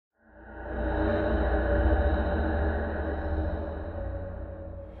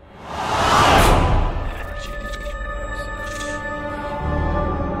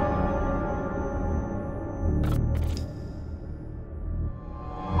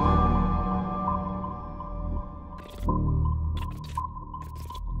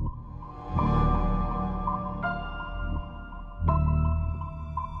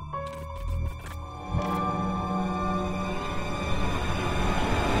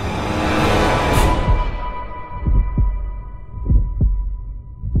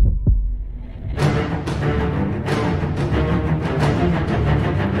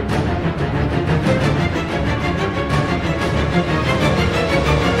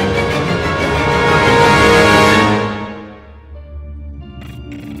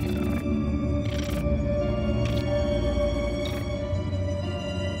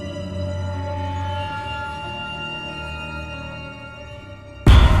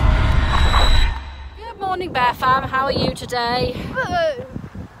Morning Bear Fam, how are you today?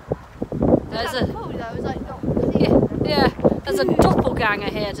 There's a there's a doppelganger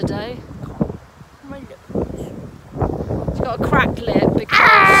here today. She's got a cracked lip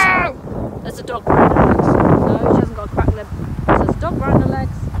because there's a dog around her legs. No, she hasn't got a cracked lip. There's a dog around her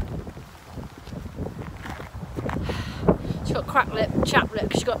legs. She's got cracked lip, chapped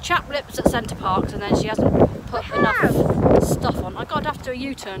lip. She's got chapped lips at Centre Parks, and then she hasn't put enough stuff on. I got to have to do a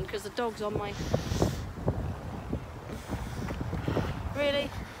U-turn because the dog's on my. Really?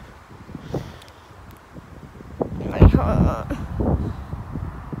 I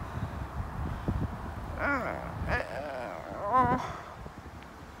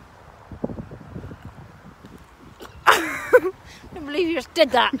can't believe you just did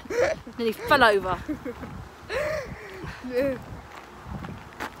that. And he fell over.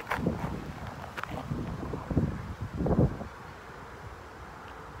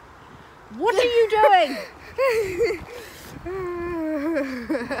 What are you doing?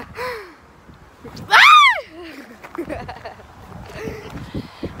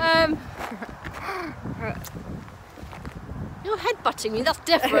 You're headbutting me, that's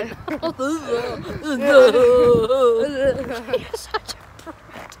different. You're such a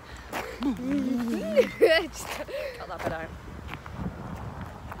brat. Cut that bit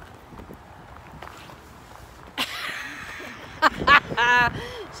out.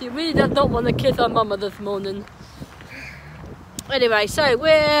 She really did not want to kiss her mama this morning. Anyway, so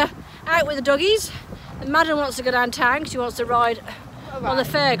we're out with the doggies. And Madam wants to go downtown because she wants to ride on the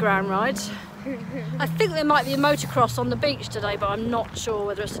fairground rides. I think there might be a motocross on the beach today, but I'm not sure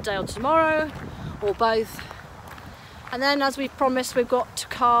whether it's today or tomorrow, or both. And then, as we've promised, we've got to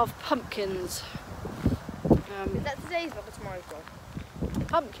carve pumpkins. Is that today's or tomorrow's one?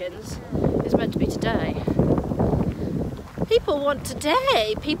 Pumpkins is meant to be today. People want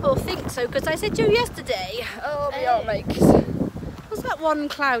today. People think so because I said to you yesterday. Oh, the art makers. What's that one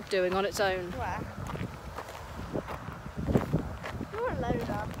cloud doing on its own? Where? You're alone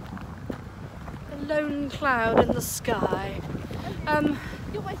up. A lone cloud in the sky.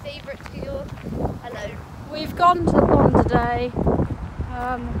 You're my favourite because you're alone. We've gone to the pond today.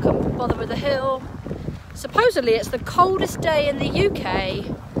 Couldn't bother with the hill. Supposedly it's the coldest day in the UK.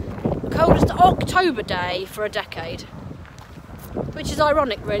 The coldest October day for a decade. Which is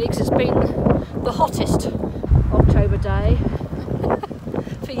ironic really because it's been the hottest October day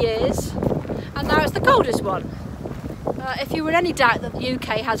for years, and now it's the coldest one. If you were in any doubt that the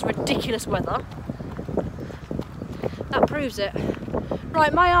UK has ridiculous weather, that proves it.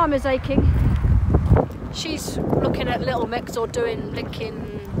 Right, my arm is aching. She's looking at Little Mix or doing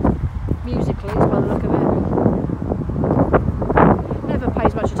Linkin Musically by the look of it. Never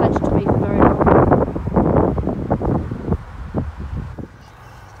pays much attention to me for very long.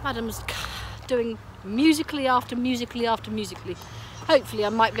 Madam's doing musically after musically after musically. Hopefully I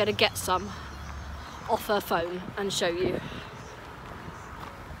might be able to get some off her phone and show you.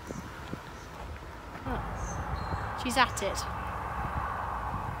 Oh, she's at it.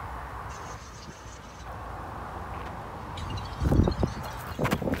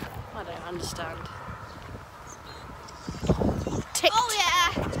 I don't understand. Oh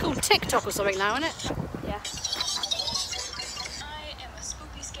yeah! It's called TikTok or something now, isn't it? Yeah. I am a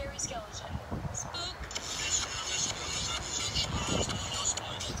spooky, scary skeleton. Spook.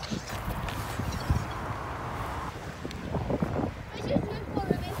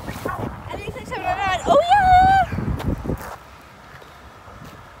 Oh yeah!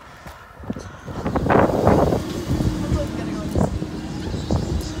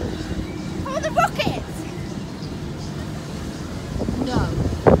 Oh, the rockets! No.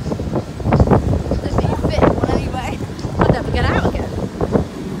 Doesn't you fit in one anyway? I'll never get out again.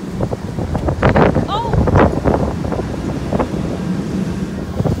 Oh!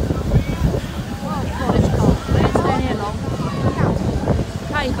 Oh God, it's cold. I ain't staying here long.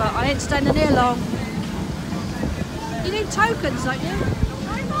 Hey, but I ain't staying here long. You need tokens, don't you?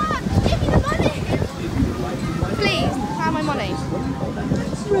 I want! Give me the money! please. Have my money.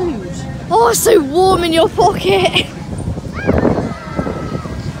 Rude. Oh, it's so warm in your pocket.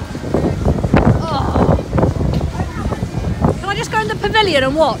 Oh. Can I just go in the pavilion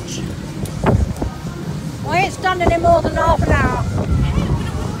and watch? I ain't standing in more than half an hour.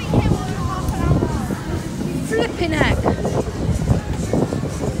 Flipping heck.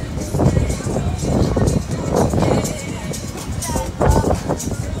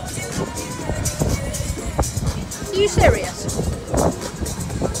 Are you serious?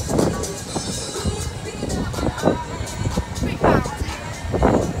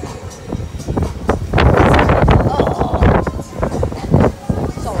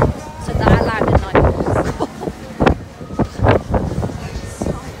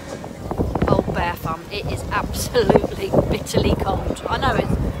 It is absolutely bitterly cold. I know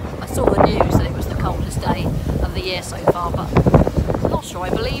I saw the news that it was the coldest day of the year so far, but I'm not sure I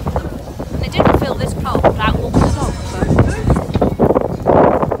believe them. And it didn't feel this cold out walking the dog. So.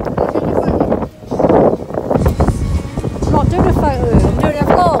 I'm not doing a photo, I'm doing a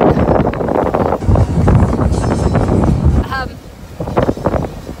vlog.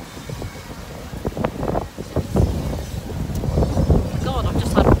 God,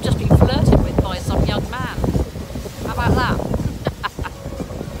 I've just been flirted with by some young man. How about that?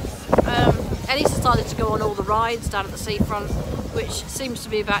 Ellie's decided to go on all the rides down at the seafront, which seems to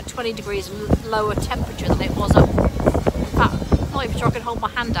be about 20 degrees lower temperature than it was up. In fact, I'm not even sure I can hold my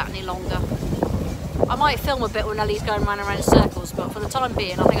hand out any longer. I might film a bit when Ellie's going round and round in circles, but for the time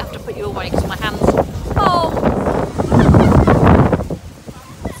being I think I have to put you away because my hands... Oh!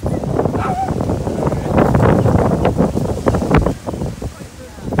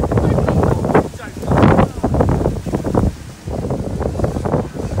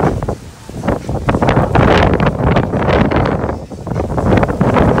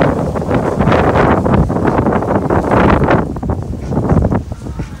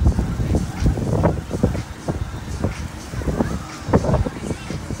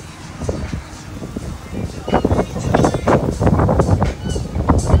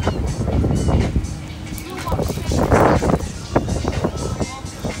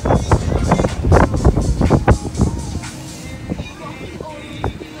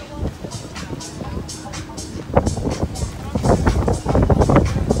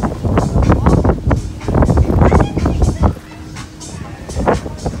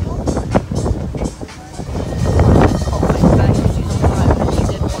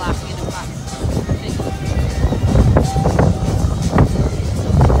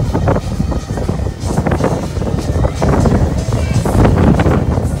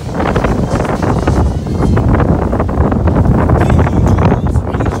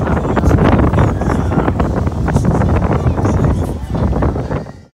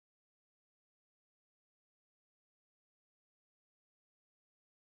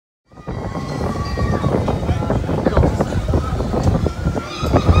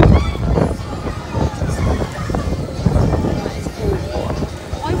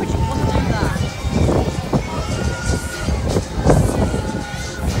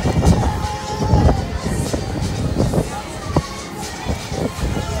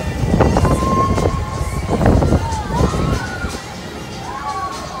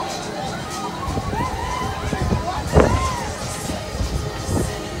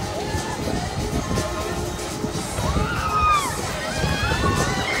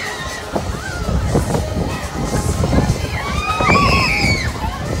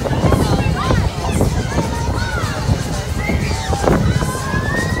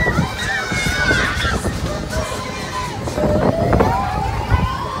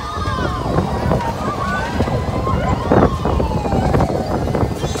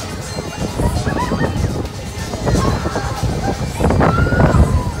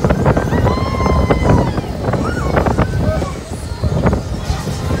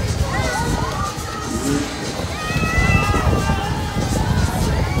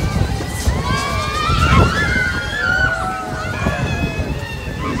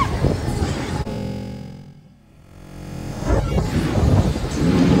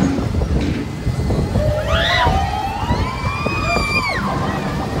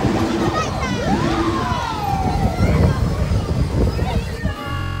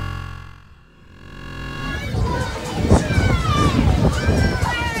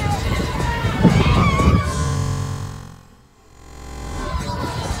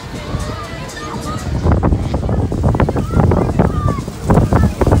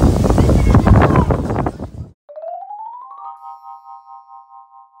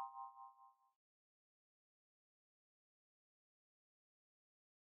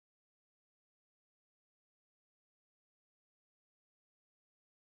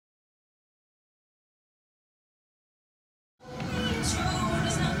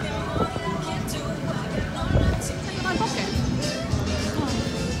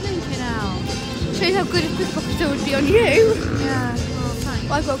 shows how good a quick box still would be on you. Yeah, well, thanks.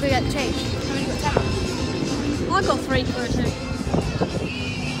 Well, I've got to go get the change. I've only got 10. I got 3 for it too.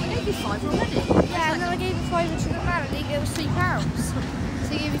 I gave you 5 already. Yeah, and then I gave a 5 to the man and he gave us £3.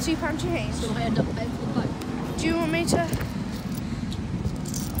 So he gave you £2 change. So I end up paying for the boat. Do you want me to?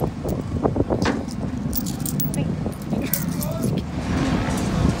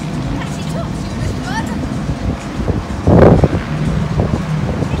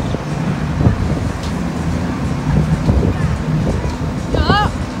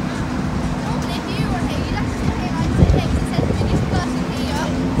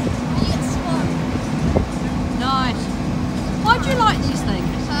 Why do you like these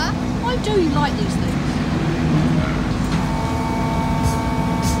things? Huh? Why do you like these things?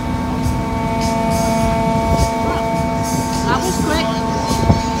 That was quick.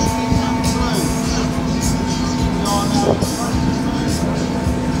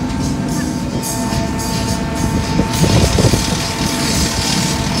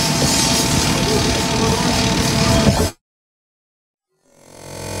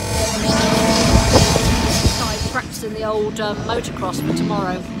 Started practicing the old motocross for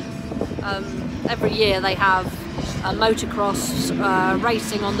tomorrow. Every year they have a motocross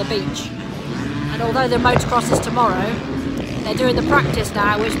racing on the beach, and although the motocross is tomorrow, they're doing the practice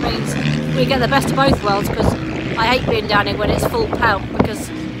now, which means we get the best of both worlds, because I hate being down here when it's full pelt, because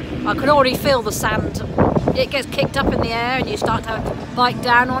I can already feel the sand. It gets kicked up in the air and you start to bike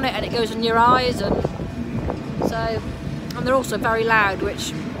down on it and it goes in your eyes, and they're also very loud,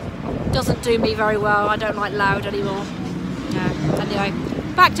 which doesn't do me very well. I don't like loud anymore. Yeah. Anyway,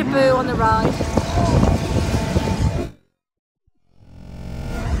 back to Boo on the ride.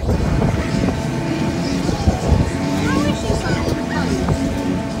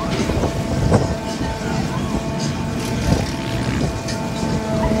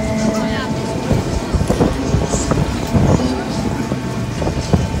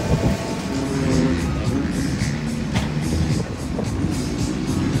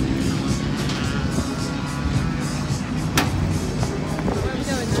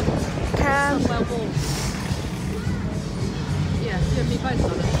 Yeah, you and me both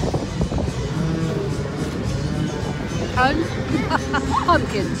on it. Home?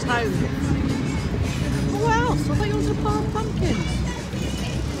 Pumpkins, home. Oh, what else? I thought you wanted to plant pumpkins.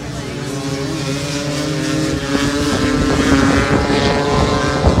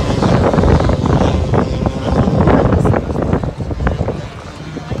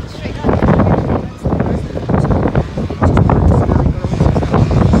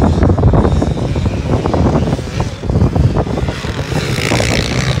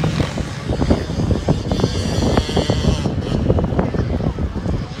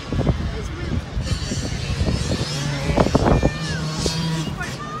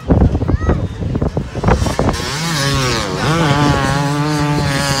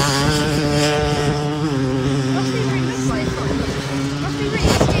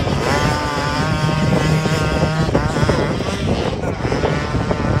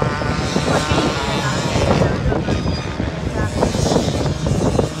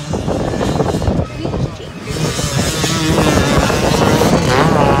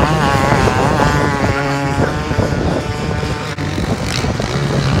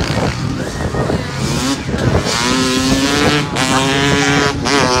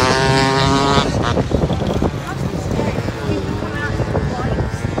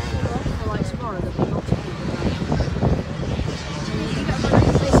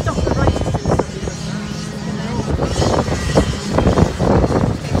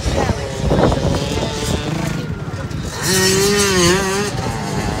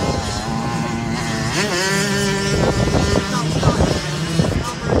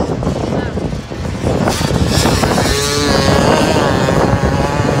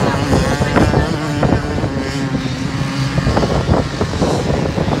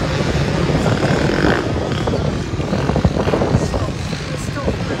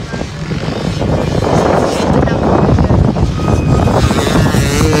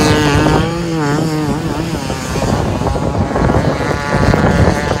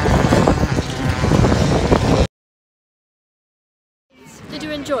 Did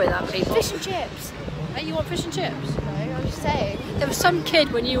you enjoy that, people? Fish and chips. Hey, you want fish and chips? No, I'm just saying. There was some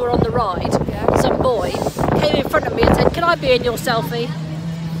kid when you were on the ride, Yeah. some boy, came in front of me and said, "Can I be in your selfie?"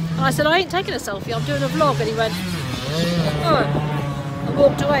 And I said, "I ain't taking a selfie, I'm doing a vlog." And he went, "Oh," and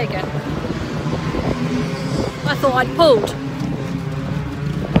walked away again. I thought I'd pulled.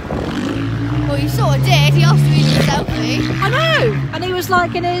 Well, you sort of did. He asked me to do a selfie. I know! And he was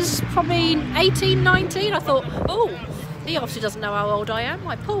like in his probably 18, 19. I thought, oh, he obviously doesn't know how old I am.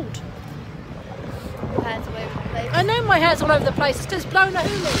 I pulled. Your hair's all over the place. I know my hair's all over the place. It's just blowing a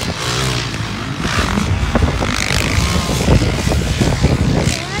hula.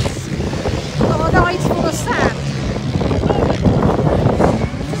 Oh no, it's full of sand.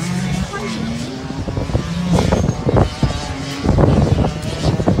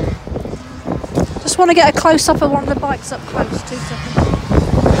 Just want to get a close up of one of the bikes up close. 2 seconds.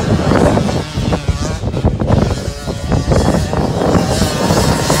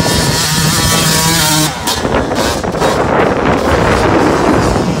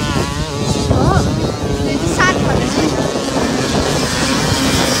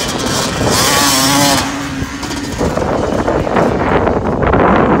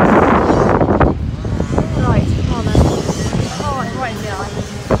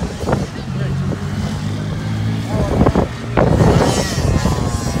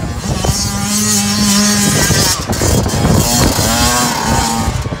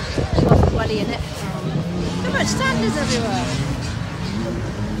 Sand is everywhere.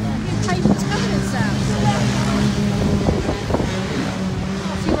 Paper's covered in sand.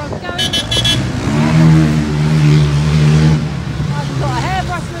 See where I'm going? I've got a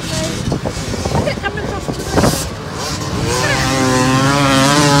hairbrush with me. Look at it coming across the road.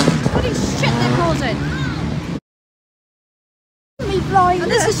 What is shit they're causing? Me blind. And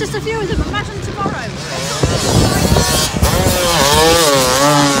this is just a few of them. Imagine tomorrow.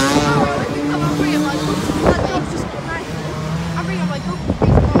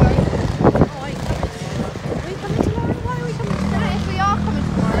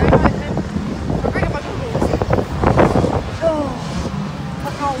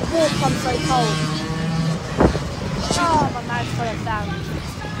 I'm so cold. Oh, my mouth's full of sand.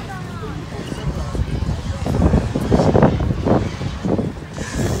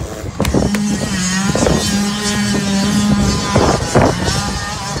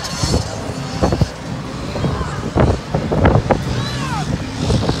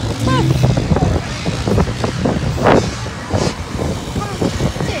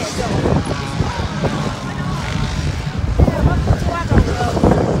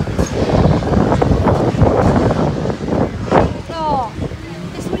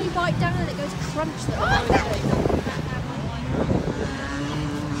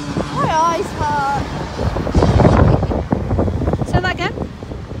 My eyes hurt. Say that again?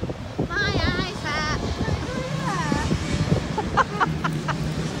 My eyes hurt.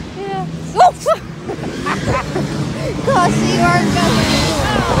 Yeah. Can't see where I'm going.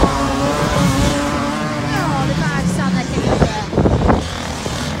 Oh, the bad sun that came up there.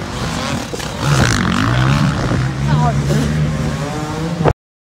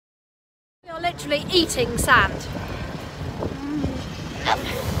 We are literally eating sand.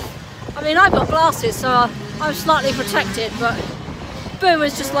 I mean, I've got glasses, so I'm slightly protected, but Boo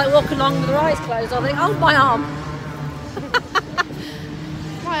is just like walking along with her eyes closed. I think, oh, my arm.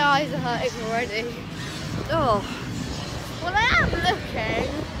 My eyes are hurting already. Oh. Well, I am looking.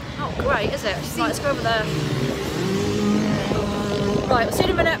 Oh, great, is it? Right, let's go over there. Right, we'll see you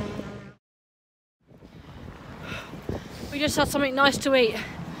in a minute. We just had something nice to eat.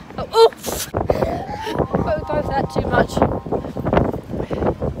 Oh, oof! But we both had too much.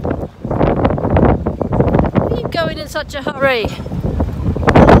 Where are you going in such a hurry?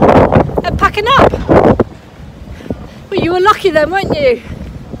 And packing up? Well, you were lucky then, weren't you?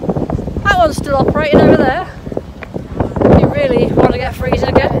 That one's still operating over there. You really want to get freezing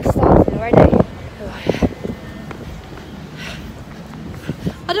again? It's starting already.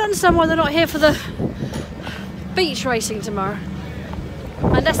 I don't understand why they're not here for the beach racing tomorrow.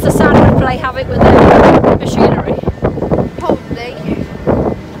 Unless the sand would play havoc with their machinery. Probably.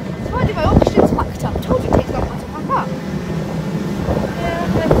 Why do my oxygen's packed up? I told you it takes long to pack up.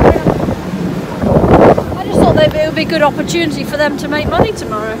 I just thought it would be a good opportunity for them to make money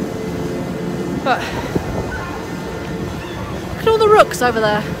tomorrow. But look at all the rooks over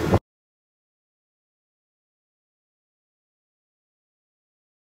there.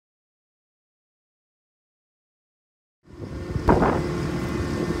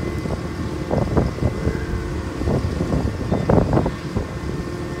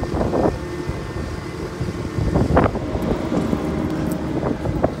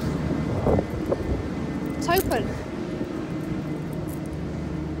 It's open.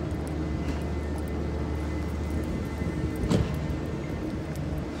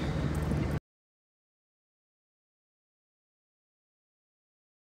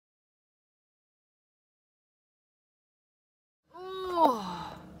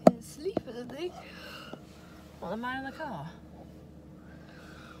 Oh, He's sleeping, isn't he? what, the man in the car?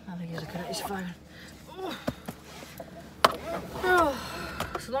 I think he's looking at his phone. Oh,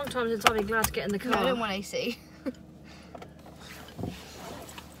 it's a long time since I've been glad to get in the car. No, I don't want AC.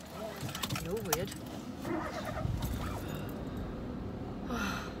 You're weird.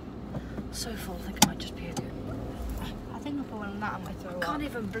 So full, I think I might just puke. I think I'll put one on that on my throat. I can't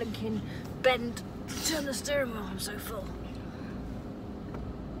even blinking bend, turn the steering wheel, I'm so full.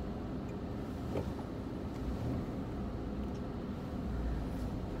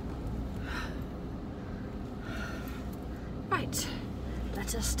 Right,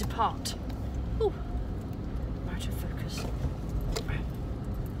 let us depart. Ooh, out of focus.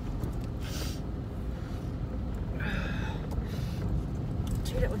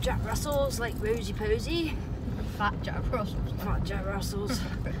 Two little Jack Russells, like Rosie Posy. Fat Jack Russell. Fat Jack Russells.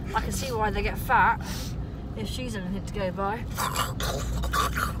 I can see why they get fat if she's anything to go by.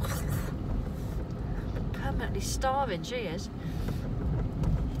 Permanently starving, she is.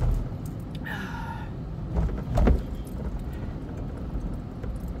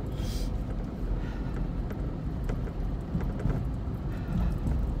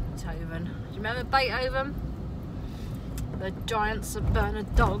 Beethoven. Do you remember Beethoven? The giant St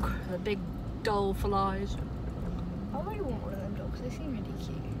Bernard dog, the big doll full eyes. I really want one of them dogs, they seem really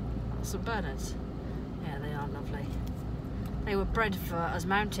cute. St Bernards? Yeah, they are lovely. They were bred as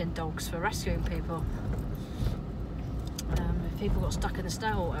mountain dogs for rescuing people. If people got stuck in the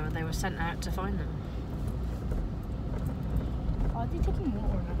snow water, they were sent out to find them. Why are they taking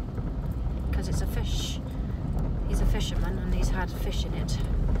water on it? Because it's a fish. He's a fisherman and he's had fish in it.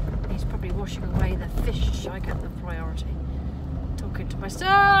 He's probably washing away the fish. I get the priority. Talking to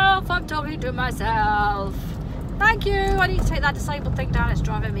myself, I'm talking to myself. Thank you, I need to take that disabled thing down, it's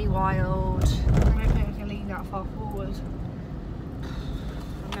driving me wild. I don't think I can lean that far forward.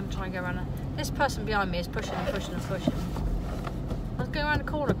 I'm going to try and go around. This person behind me is pushing and pushing and pushing. Let's go around the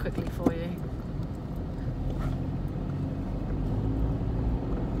corner quickly for you.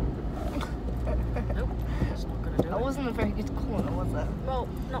 Nope, that's not going to do That it. wasn't a very good corner, was it? Well,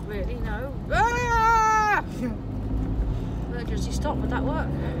 not really, no. Ah! Emergency stop, would that work?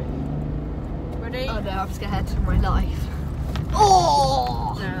 Ready? Oh no, I'm scared for my life.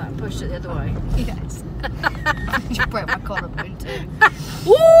 Oh! No, that pushed it the other way. Yes. You broke my collarbone too.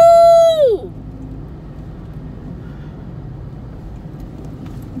 Woo!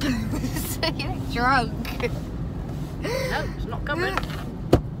 So you're drunk. No, it's not coming.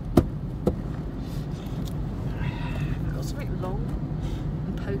 I've got something long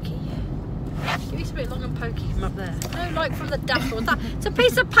and pokey. Give me something long and pokey from up there. No, like from the dashboard. It's a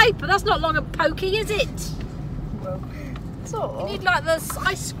piece of paper. That's not long and pokey, is it? Well, sort You of. need like the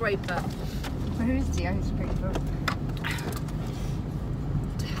ice scraper. Who's the ice scraper?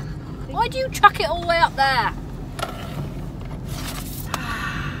 Why do you chuck it all the way up there?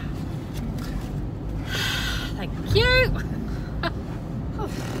 Thank you.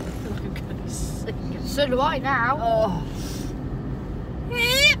 I'm gonna sing. So do I now. Oh.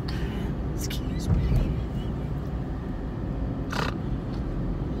 Excuse me.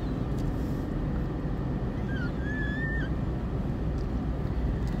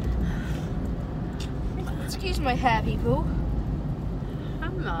 Excuse my hair, people.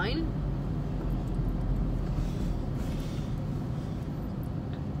 And mine.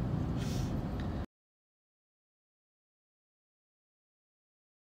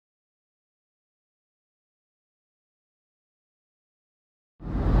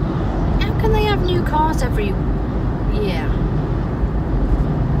 How can they have new cars every year?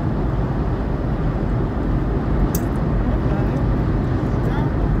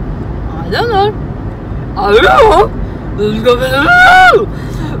 I don't know. I don't know. There's gonna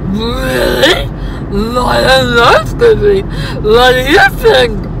be really? I don't know it's gonna be. What do you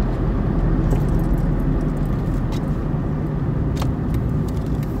think?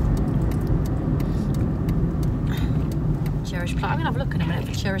 Cherished plate. I'm gonna have a look in a minute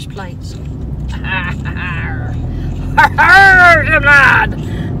for cherished plates. Lad!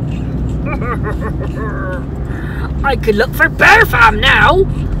 I could look for Bear Farm now.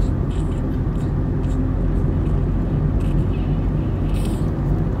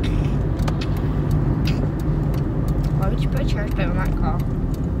 Why would you put a cherish plate on that car?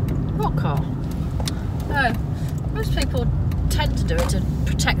 What car? Oh, most people tend to do it to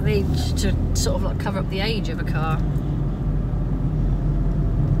protect the, to sort of like cover up the age of a car.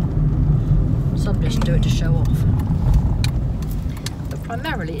 Some just do it to show off. But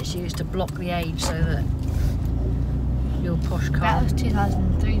primarily it's used to block the age so that your posh car, That was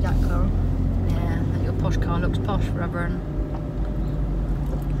 2003, that car. yeah, that your posh car looks posh forever. And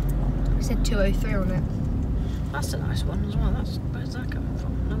It said 203 on it. that's a nice one as well. That's, where's that coming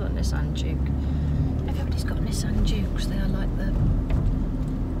from? Another Nissan Duke. Everybody's got Nissan Dukes. They are like the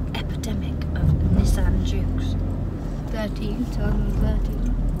Jukes. 13,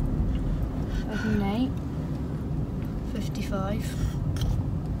 2013. 2008. 55.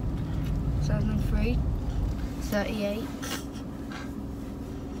 2003. 38.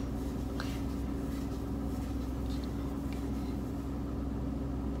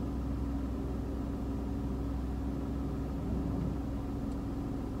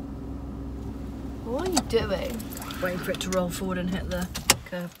 What are you doing? Waiting for it to roll forward and hit the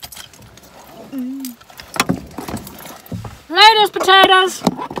curb. Potatoes, potatoes!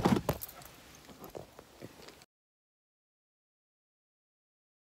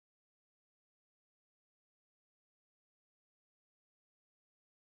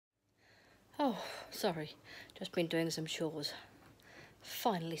 Oh, sorry. Just been doing some chores.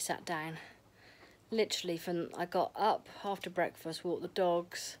 Finally sat down. Literally from I got up after breakfast, walked the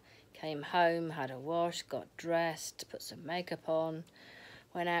dogs, came home, had a wash, got dressed, put some makeup on,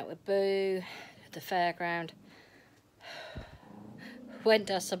 went out with Boo at the fairground, went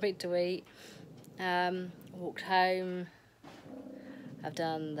to have something to eat, walked home. I've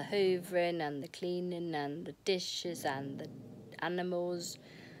done the hoovering and the cleaning and the dishes and the animals.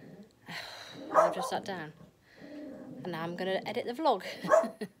 I've just sat down and now I'm going to edit the vlog.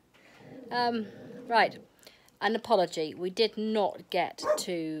 Right, an apology. We did not get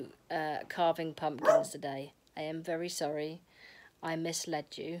to carving pumpkins today. I am very sorry. I misled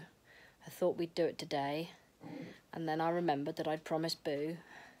you. I thought we'd do it today. And then I remembered that I'd promised Boo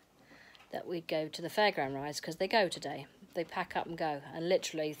that we'd go to the fairground rides because they go today. They pack up and go. And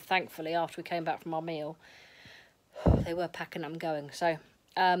literally, thankfully, after we came back from our meal, they were packing up and going. So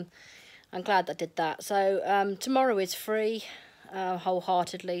I'm glad that I did that. So tomorrow is free.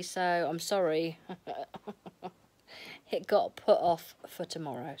 Wholeheartedly, so I'm sorry it got put off for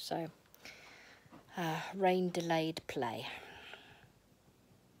tomorrow. So rain delayed play,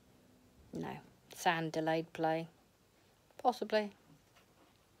 no, sand delayed play, possibly.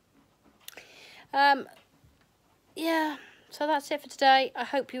 Yeah, so that's it for today. I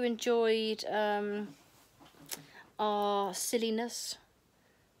hope you enjoyed our silliness.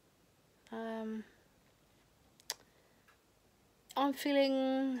 I'm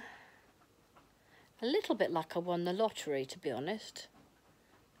feeling a little bit like I won the lottery, to be honest.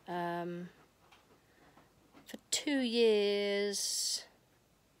 For 2 years,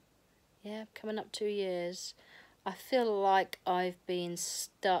 yeah, coming up 2 years, I feel like I've been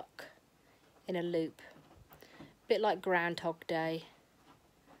stuck in a loop. A bit like Groundhog Day.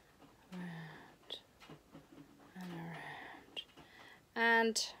 Round and around.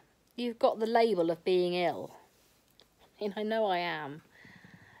 And you've got the label of being ill. And I know I am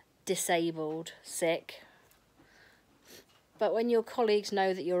disabled, sick, but when your colleagues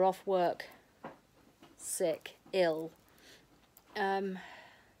know that you're off work, sick, ill, they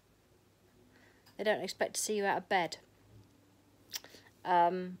don't expect to see you out of bed.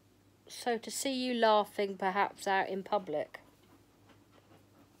 So to see you laughing perhaps out in public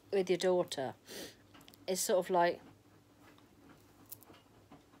with your daughter is sort of like,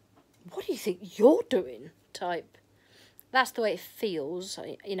 what do you think you're doing type. That's the way it feels.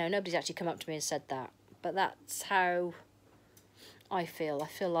 You know, nobody's actually come up to me and said that, but that's how I feel. I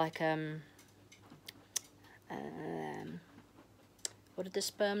feel like, what did the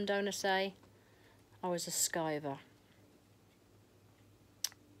sperm donor say? I was a skiver.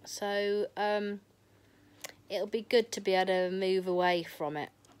 So, it'll be good to be able to move away from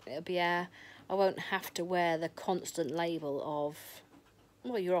it. It'll be, I won't have to wear the constant label of,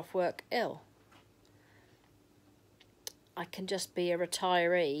 well, you're off work ill. I can just be a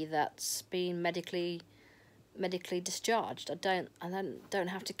retiree that's been medically discharged. I don't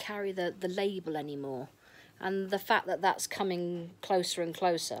have to carry the label anymore. And the fact that that's coming closer and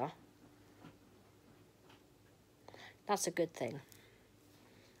closer, that's a good thing.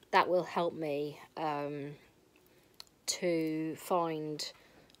 That will help me to find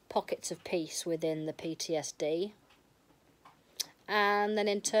pockets of peace within the PTSD. And then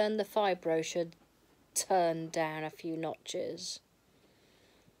in turn the fibro should turn down a few notches.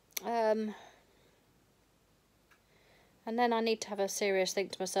 And then I need to have a serious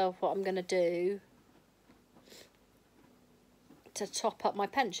think to myself what I'm going to do to top up my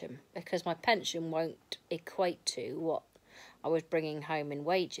pension, because my pension won't equate to what I was bringing home in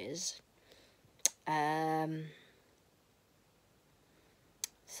wages.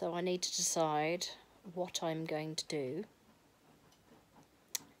 So I need to decide what I'm going to do.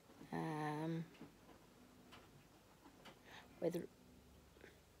 Whether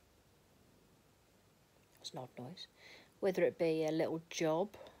it's an odd noise, whether it be a little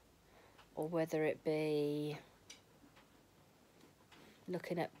job or whether it be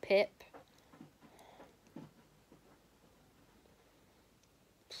looking at Pip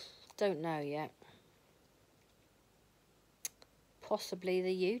Don't know yet. Possibly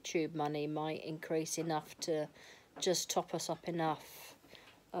the YouTube money might increase enough to just top us up enough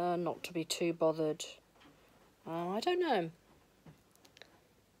not to be too bothered. I don't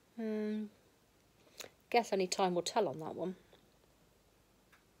know. Guess only time will tell on that one.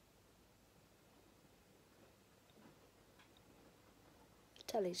 The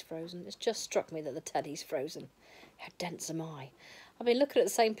telly's frozen. It's just struck me that the telly's frozen. How dense am I? I've been looking at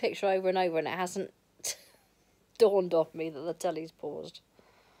the same picture over and over and it hasn't dawned on me that the telly's paused.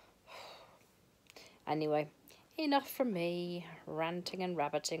 Anyway, enough from me ranting and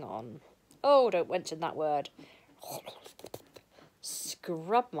rabbiting on. Oh, don't mention that word.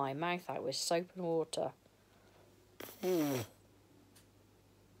 Scrub my mouth out with soap and water.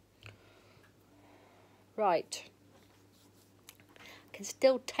 Right. I can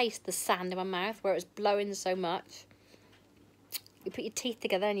still taste the sand in my mouth where it's blowing so much. You put your teeth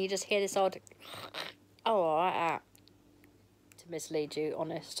together and you just hear this odd... Oh, like that. To mislead you,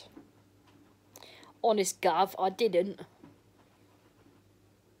 honest. Honest, Gov, I didn't.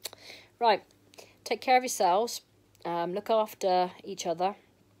 Right. Take care of yourselves. Look after each other.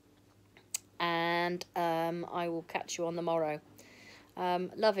 And I will catch you on the morrow.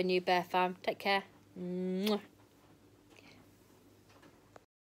 Loving you, Bear Fam. Take care. Mwah.